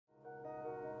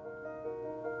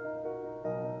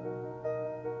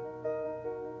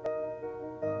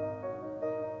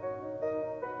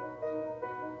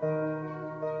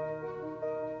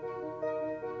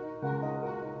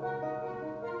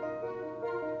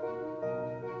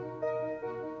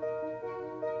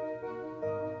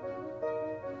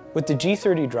With the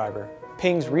G30 driver,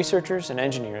 Ping's researchers and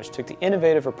engineers took the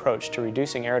innovative approach to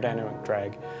reducing aerodynamic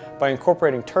drag by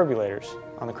incorporating turbulators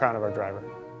on the crown of our driver.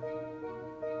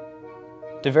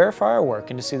 To verify our work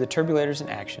and to see the turbulators in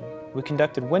action, we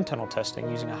conducted wind tunnel testing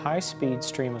using a high-speed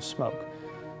stream of smoke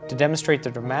to demonstrate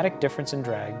the dramatic difference in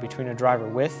drag between a driver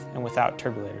with and without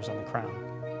turbulators on the crown.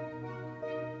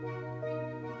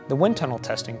 The wind tunnel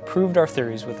testing proved our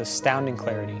theories with astounding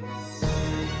clarity.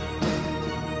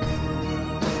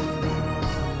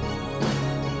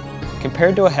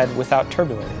 Compared to a head without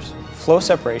turbulators, flow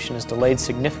separation is delayed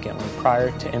significantly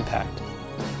prior to impact,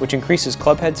 which increases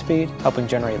club head speed, helping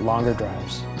generate longer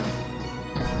drives.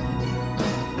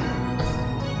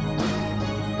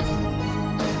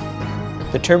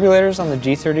 The turbulators on the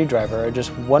G30 driver are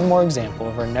just one more example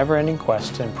of our never-ending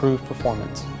quest to improve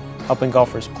performance, helping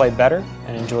golfers play better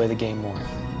and enjoy the game more.